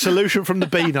up. A solution from the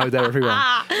Beano there, everyone.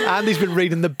 Andy's been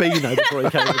reading the Beano before he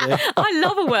came in here. I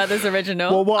love a Werther's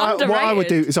Original. Well, what I would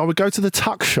do is I would go to the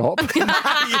tuck shop and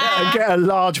get a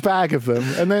large bag of them,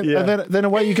 and then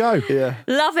away you go. Yeah.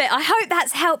 Love it. I hope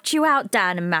that's helped you out,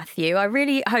 Dan and Matthew. I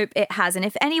really hope it has. And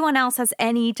if anyone else has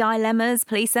any dilemmas,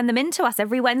 please send them in to us.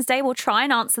 Every Wednesday we'll try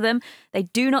and answer them. They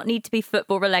do not need to be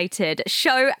football related.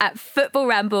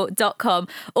 show@footballramble.com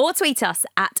or tweet us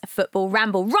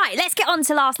 @footballramble. Right, let's get on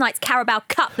to last night's Carabao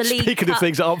Cup, the League Speaking Cup. of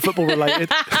things that aren't football related.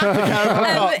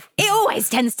 It all always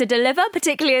tends to deliver,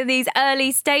 particularly in these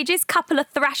early stages. Couple of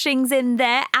thrashings in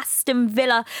there. Aston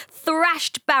Villa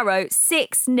thrashed Barrow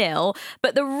 6-0.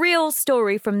 But the real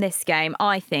story from this game,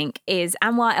 I think, is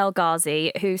Anwar El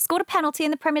Ghazi, who scored a penalty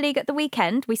in the Premier League at the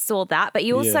weekend. We saw that. But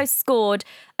he also scored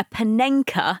a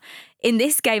Panenka in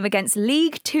this game against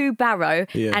League 2 Barrow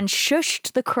and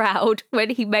shushed the crowd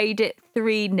when he made it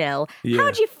 3-0.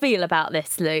 How do you feel about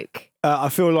this, Luke? I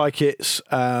feel like it's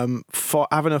having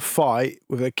a fight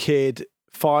with a kid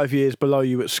 5 years below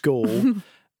you at school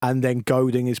and then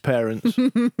goading his parents.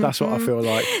 That's what I feel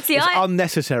like. See, it's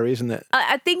unnecessary, isn't it?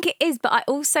 I think it is, but I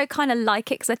also kind of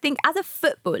like it because I think as a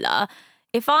footballer,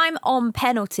 if I'm on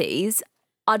penalties,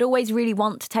 I'd always really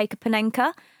want to take a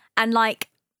Panenka. And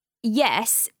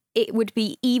yes, it would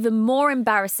be even more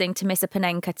embarrassing to miss a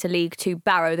Panenka to League 2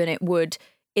 Barrow than it would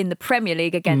in the Premier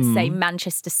League against, say,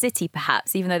 Manchester City,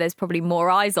 perhaps, even though there's probably more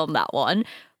eyes on that one.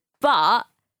 But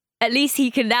at least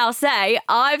he can now say,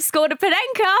 I've scored a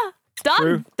Panenka.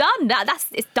 Done.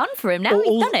 It's done for him now.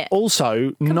 He's done it.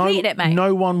 Also,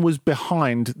 no one was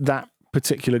behind that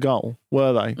particular goal,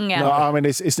 were they? Yeah. I mean,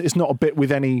 it's not a bit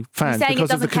with any fans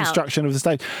because of the construction of the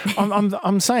stage.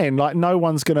 I'm saying no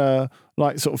one's gonna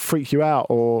sort of freak you out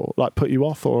or put you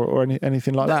off or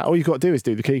anything like that. All you've got to do is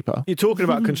do the keeper. You're talking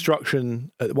about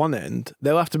construction at one end.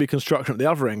 There'll have to be construction at the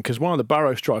other end because one of the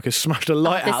Barrow strikers smashed a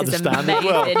light out of the stand as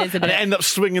well, and it ended up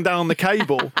swinging down the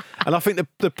cable. And I think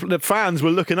the fans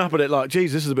were looking up at it like,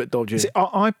 geez, this is a bit dodgy. See,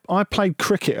 I played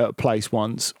cricket at a place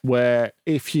once where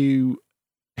if you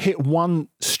hit one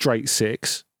straight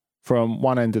six from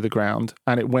one end of the ground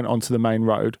and it went onto the main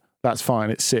road, that's fine,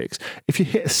 it's 6. If you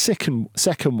hit a second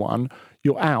one,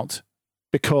 you're out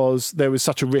because there was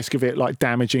such a risk of it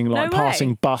damaging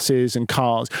passing buses and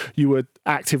cars. You were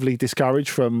actively discouraged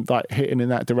from hitting in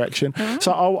that direction.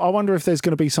 So I wonder if there's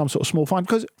going to be some sort of small fine,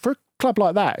 because for a club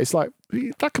like that, it's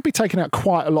that could be taking out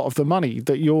quite a lot of the money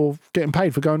that you're getting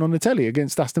paid for going on the telly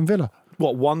against Aston Villa.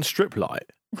 What, one strip light?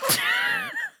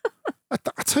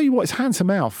 I tell you what, it's hand to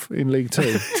mouth in League 2.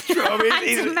 Hand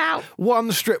to mouth. One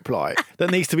strip light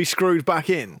that needs to be screwed back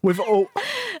in. With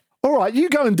all right, you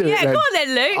go and do it then. Yeah, go on then,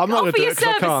 Luke. I'm not going to do it because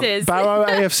I can't. Barrow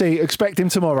AFC, expect him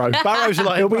tomorrow. Barrow's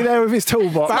he'll be there with his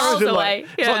toolbox. Barrow's away.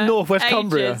 It's like Northwest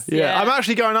Cumbria. Yeah. I'm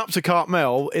actually going up to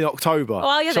Cartmel in October.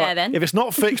 Well, you're there then. If it's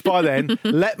not fixed by then,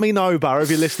 let me know, Barrow, if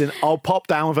you're listening. I'll pop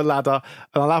down with a ladder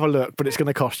and I'll have a look, but it's going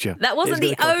to cost you. That wasn't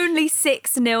the only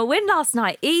 6-0 win last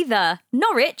night either.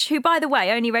 Norwich, who, by the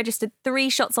way, only registered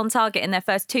 3 shots on target in their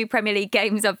first 2 Premier League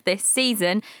games of this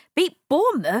season, beat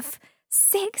Bournemouth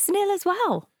 6-0 as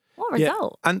well. What a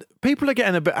result. And people are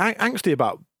getting a bit angsty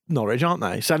about Norwich, aren't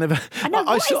they? I know,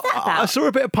 what is that about? I saw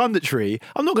a bit of punditry.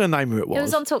 I'm not going to name who it was. It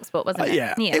was on TalkSport, wasn't it?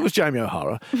 Yeah, it was Jamie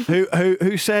O'Hara,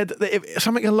 who said that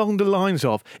something along the lines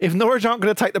of, if Norwich aren't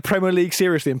going to take the Premier League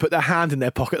seriously and put their hand in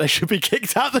their pocket, they should be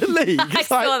kicked out of the league. I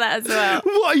saw that as well.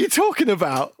 What are you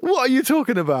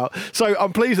talking about? So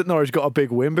I'm pleased that Norwich got a big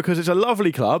win because it's a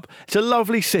lovely club. It's a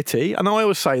lovely city. And I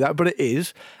always say that, but it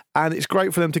is. And it's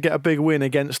great for them to get a big win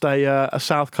against a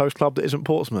South Coast club that isn't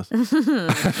Portsmouth.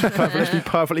 Let's be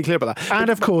perfectly clear about that. And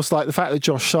of course, the fact that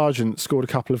Josh Sargent scored a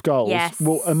couple of goals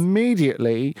will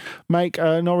immediately make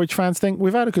Norwich fans think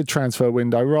we've had a good transfer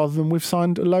window rather than we've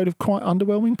signed a load of quite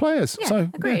underwhelming players. Yeah, so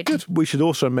agreed. Good. We should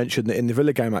also mention that in the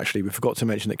Villa game, actually, we forgot to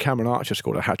mention that Cameron Archer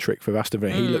scored a hat-trick for Aston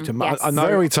Villa. He looked I know,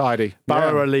 very tidy.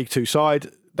 Barrow are a League 2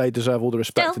 side. They deserve all the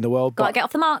respect in the world. Got to get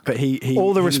off the mark. But he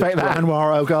all the respect that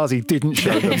Anwar El Ghazi didn't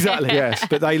show them. Exactly. Yes,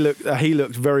 but he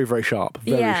looked very, very sharp.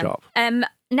 Very sharp.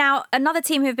 Now, another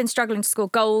team who've been struggling to score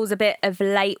goals a bit of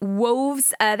late,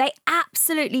 Wolves. They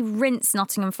absolutely rinsed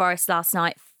Nottingham Forest last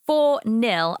night.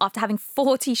 4-0 after having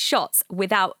 40 shots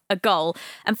without a goal.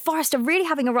 And Forest are really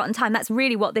having a rotten time. That's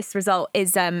really what this result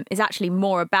is actually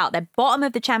more about. They're bottom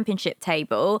of the championship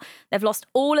table. They've lost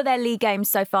all of their league games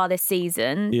so far this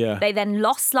season. Yeah. They then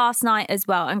lost last night as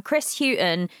well. And Chris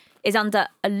Hughton is under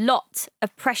a lot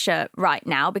of pressure right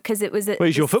now because it was... Well,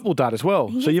 he's your football dad as well,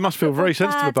 so you must feel very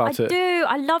sensitive about it. I do.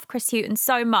 I love Chris Hughton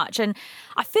so much. And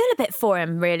I feel a bit for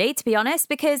him, really, to be honest,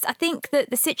 because I think that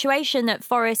the situation at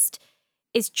Forest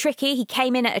is tricky. He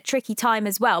came in at a tricky time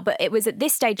as well, but it was at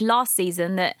this stage last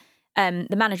season that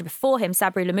the manager before him,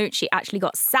 Sabri Lamouchi, actually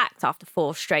got sacked after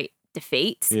 4 straight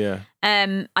defeats. Yeah.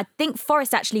 I think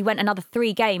Forest actually went another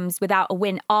 3 games without a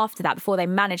win after that before they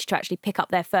managed to actually pick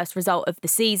up their first result of the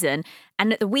season.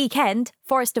 And at the weekend,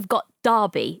 Forest have got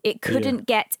Derby. It couldn't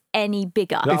get any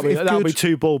bigger. That'll be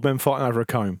 2 bald men fighting over a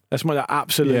comb. Let's make that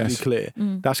absolutely clear.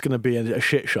 That's going to be a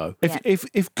shit show.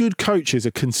 If good coaches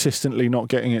are consistently not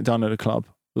getting it done at a club,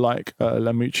 like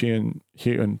Lamucci and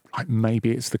Houghton, like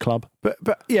maybe it's the club. But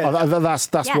yeah, that's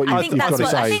what you've got to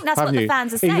say. I think that's what the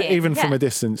fans are saying. Even from a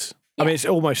distance. I mean, it's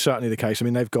almost certainly the case. I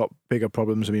mean, they've got bigger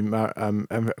problems. I mean,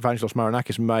 Evangelos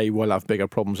Marinakis may well have bigger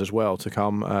problems as well to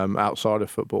come outside of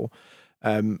football.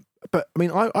 But I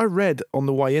mean, I read on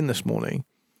the way in this morning,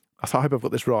 I hope I've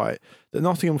got this right, that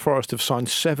Nottingham Forest have signed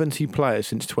 70 players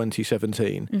since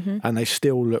 2017, and they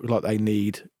still look like they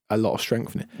need a lot of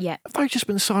strengthening. Yeah. Have they just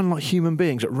been signing like human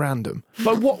beings at random?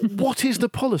 Like what is the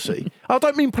policy? I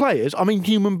don't mean players, I mean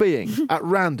human beings at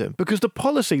random, because the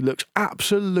policy looks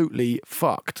absolutely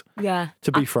fucked. Yeah.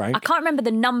 To be frank. I can't remember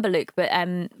the number, Luke, but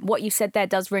what you said there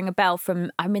does ring a bell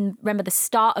from, remember the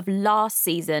start of last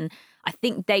season. I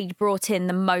think they brought in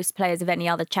the most players of any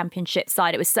other championship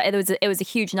side. It was a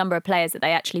huge number of players that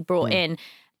they actually brought in,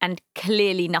 and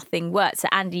clearly nothing worked. So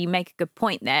Andy, you make a good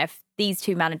point there. If these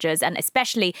two managers, and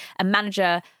especially a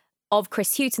manager of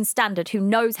Chris Hughton's standard, who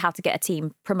knows how to get a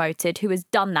team promoted, who has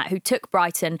done that, who took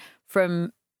Brighton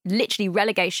from literally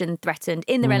relegation threatened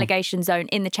in the relegation zone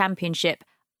in the championship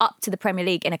up to the Premier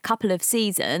League in a couple of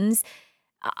seasons.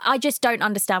 I just don't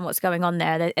understand what's going on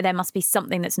there. There must be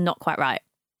something that's not quite right.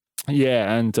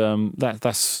 Yeah, and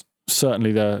that's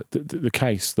certainly the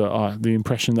case. The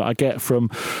impression that I get from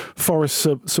Forest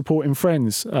supporting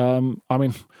friends. I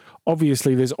mean,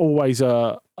 obviously, there's always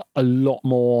a lot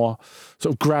more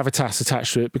sort of gravitas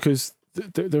attached to it because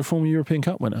they're a former European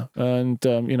Cup winner, and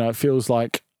it feels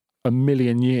like a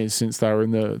million years since they were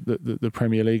in the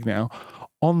Premier League now.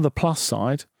 On the plus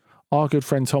side, our good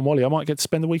friend Tom Whalley, I might get to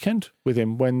spend the weekend with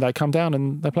him when they come down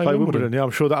and they play Wimbledon. Yeah,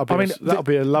 I'm sure that'll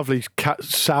be a lovely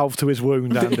salve to his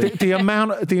wound, Andy. The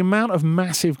amount of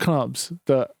massive clubs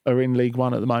that are in League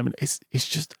One at the moment is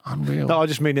just unreal. No, I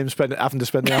just mean him having to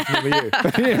spend the afternoon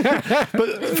with you. Yeah.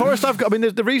 But Forest,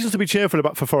 the reasons to be cheerful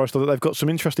for Forest are that they've got some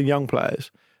interesting young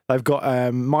players. They've got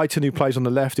Maiton, who plays on the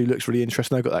left, who looks really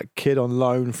interesting. They've got that kid on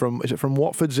loan from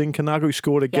Watford, Zinkanaga, who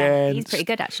scored again. Yeah, he's pretty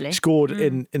good, actually. Scored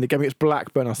in the game against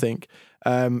Blackburn, I think.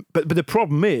 But the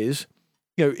problem is,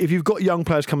 if you've got young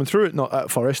players coming through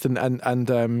at Forest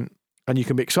and you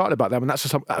can be excited about them, and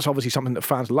that's obviously something that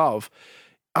fans love.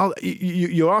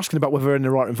 You're asking about whether they're in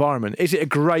the right environment. Is it a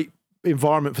great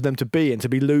environment for them to be in, to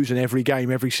be losing every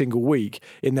game every single week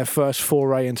in their first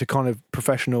foray into kind of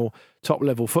professional top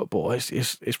level football?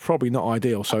 It's probably not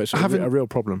ideal, so it's a real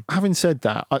problem. Having said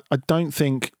that, I don't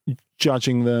think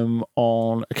judging them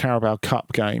on a Carabao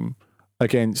Cup game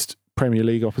against Premier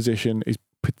League opposition is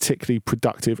particularly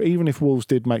productive. Even if Wolves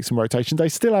did make some rotation, they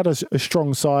still had a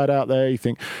strong side out there. You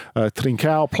think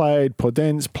Trincao played,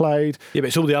 Podence played. Yeah, but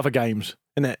it's all the other games,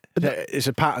 isn't it? It's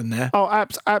a pattern there. Oh,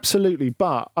 absolutely.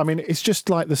 But I mean, it's just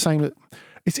like the same.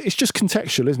 It's just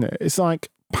contextual, isn't it? It's like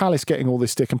Palace getting all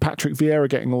this stick and Patrick Vieira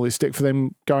getting all this stick for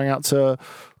them going out to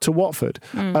Watford.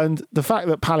 And the fact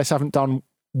that Palace haven't done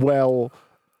well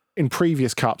in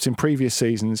previous cups, in previous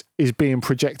seasons, is being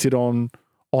projected on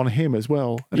him as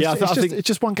well. And yeah, I think it's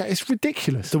just one game. It's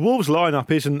ridiculous. The Wolves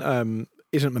lineup isn't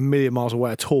a million miles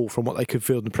away at all from what they could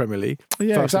field in the Premier League.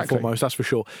 Yeah, first exactly. and foremost, that's for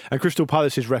sure. And Crystal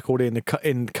Palace's record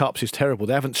in cups is terrible.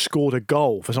 They haven't scored a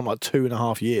goal for something like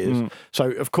 2.5 years.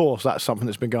 So of course that's something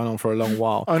that's been going on for a long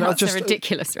while. And that's a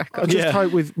ridiculous record. I just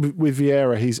hope with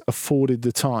Vieira he's afforded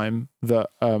the time that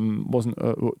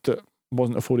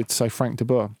wasn't afforded to, say, Frank de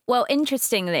Boer. Well,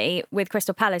 interestingly, with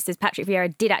Crystal Palace, is Patrick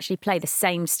Vieira did actually play the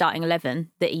same starting 11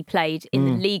 that he played in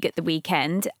the league at the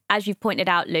weekend. As you've pointed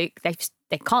out, Luke, they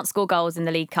can't score goals in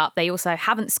the League Cup. They also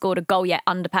haven't scored a goal yet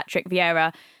under Patrick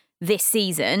Vieira this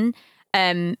season.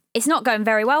 It's not going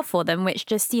very well for them, which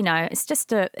just,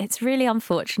 it's really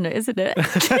unfortunate, isn't it?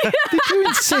 Did you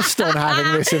insist on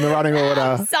having this in the running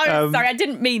order? Sorry, I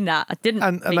didn't mean that.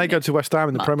 And they go to West Ham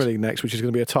in the Premier League next, which is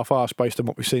going to be a tough ask based on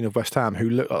what we've seen of West Ham, who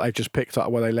look like they've just picked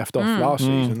up where they left off last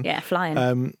season. Yeah,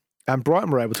 flying. And Brighton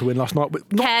were able to win last night.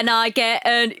 Can I get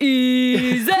an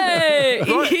easy?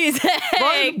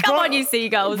 Come on, you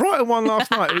seagulls. Brighton won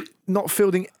last night, not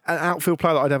fielding an outfield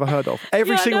player that I'd ever heard of.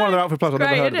 Every single one of their outfield players I'd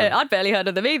never heard of. I'd barely heard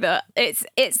of them either.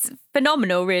 It's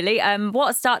phenomenal, really.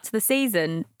 What a start to the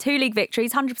season. 2 league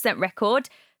victories, 100% record,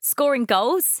 scoring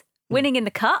goals, winning in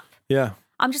the cup. Yeah.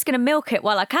 I'm just going to milk it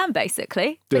while I can,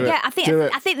 basically. I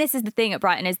think this is the thing at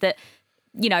Brighton is that,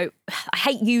 I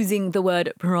hate using the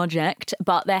word project,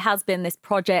 but there has been this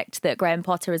project that Graham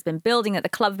Potter has been building, that the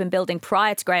club have been building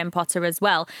prior to Graham Potter as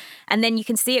well. And then you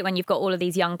can see it when you've got all of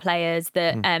these young players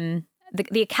that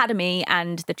the academy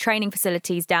and the training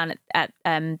facilities down at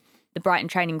the Brighton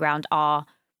training ground are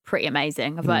pretty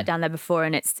amazing. I've worked down there before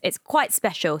and it's quite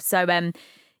special. So,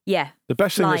 yeah. The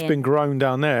best thing that's been grown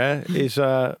down there is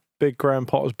big Graham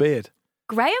Potter's beard.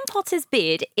 Graham Potter's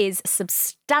beard is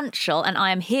substantial and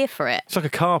I am here for it. It's like a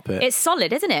carpet. It's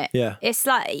solid, isn't it? Yeah. It's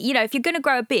like, if you're going to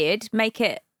grow a beard, make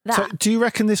it that. So do you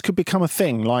reckon this could become a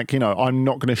thing? Like, I'm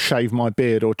not going to shave my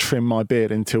beard or trim my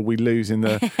beard until we lose in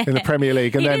the Premier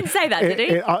League. And He then didn't say that, did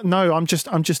he? No, I'm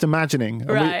just imagining. And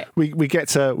Right. we get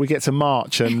to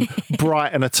March and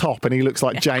Brighton atop, and he looks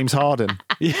like James Harden.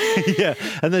 Yeah,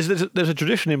 and there's a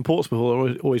tradition in Portsmouth, or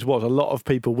always was. A lot of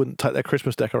people wouldn't take their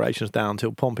Christmas decorations down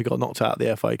until Pompey got knocked out of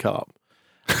the FA Cup.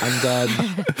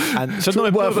 And so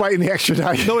Not worth waiting the extra day.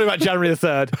 Not really about January the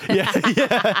 3rd.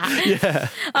 Yeah.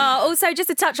 Also, just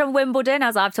to touch on Wimbledon,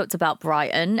 as I've talked about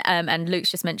Brighton, and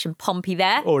Luke's just mentioned Pompey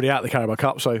there. Already out of the Carabao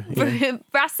Cup, so. Yeah.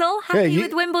 Brassel, happy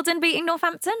with Wimbledon beating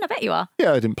Northampton? I bet you are.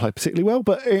 Yeah, I didn't play particularly well,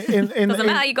 but doesn't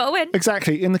matter, you got to win.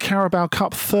 Exactly, in the Carabao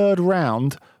Cup third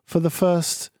round for the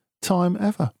first time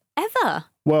ever. Ever?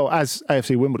 Well, as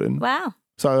AFC Wimbledon. Wow.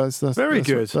 So that's very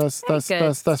good.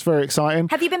 That's very exciting.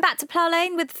 Have you been back to Plough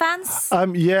Lane with fans?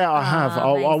 Yeah, I have.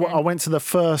 Amazing. I went to the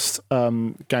first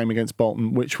game against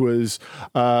Bolton, which was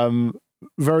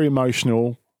very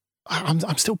emotional.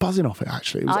 I'm still buzzing off it.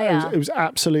 Actually, it was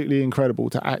absolutely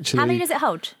incredible to actually. How many does it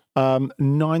hold?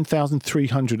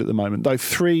 9,300 at the moment, though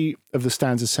 3 of the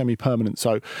stands are semi-permanent.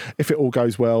 So if it all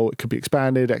goes well, it could be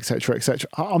expanded, etc., etc.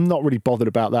 I'm not really bothered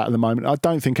about that at the moment. I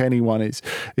don't think anyone is.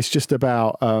 It's just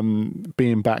about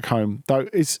being back home, though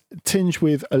it's tinged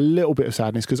with a little bit of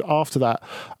sadness because after that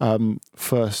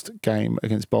first game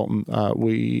against Bolton,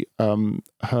 we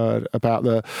heard about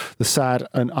the sad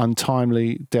and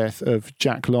untimely death of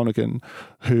Jack Lonergan,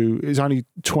 who is only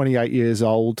 28 years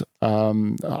old. I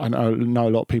know a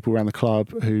lot of people around the club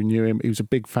who knew him. He was a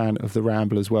big fan of the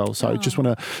Ramble as well. So just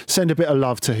want to send a bit of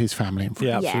love to his family and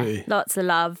friends. Yeah, absolutely. Yeah, lots of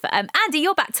love. Andy,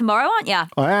 you're back tomorrow, aren't you?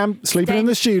 I am sleeping in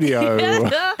the studio.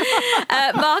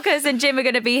 Marcus and Jim are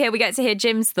going to be here. We get to hear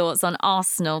Jim's thoughts on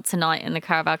Arsenal tonight in the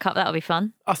Carabao Cup. That'll be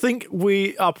fun. I think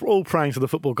we are all praying to the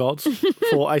football gods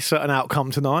for a certain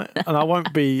outcome tonight, and I won't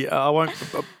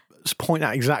point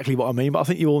out exactly what I mean, but I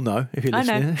think you all know if you're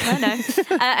listening. I know.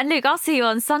 And Luke, I'll see you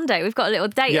on Sunday. We've got a little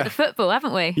date at the football,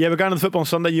 haven't we? Yeah, we're going to the football on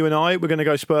Sunday, you and I. We're going to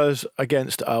go Spurs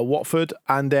against Watford.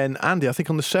 And then, Andy, I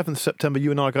think on the 7th September, you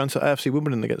and I are going to AFC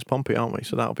Wimbledon against Pompey, aren't we?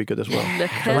 So that'll be good as well.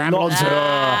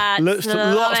 Lots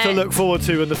to look forward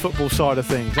to in the football side of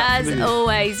things. Absolutely. As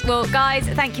always. Well, guys,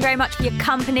 thank you very much for your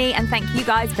company and thank you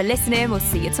guys for listening. We'll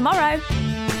see you tomorrow.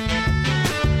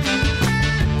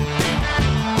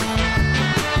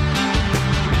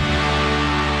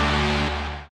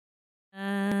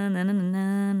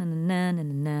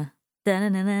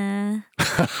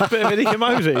 Bit of Icky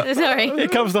Mosey. Sorry. Here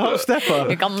comes the hot stepper.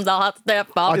 Here comes the hot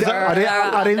stepper.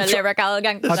 I didn't the lyrical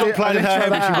gang. Stop playing her hair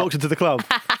when she that. walks into the club.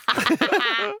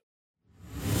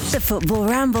 The Football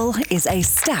Ramble is a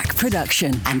Stack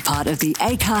production and part of the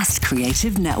Acast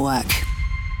Creative Network.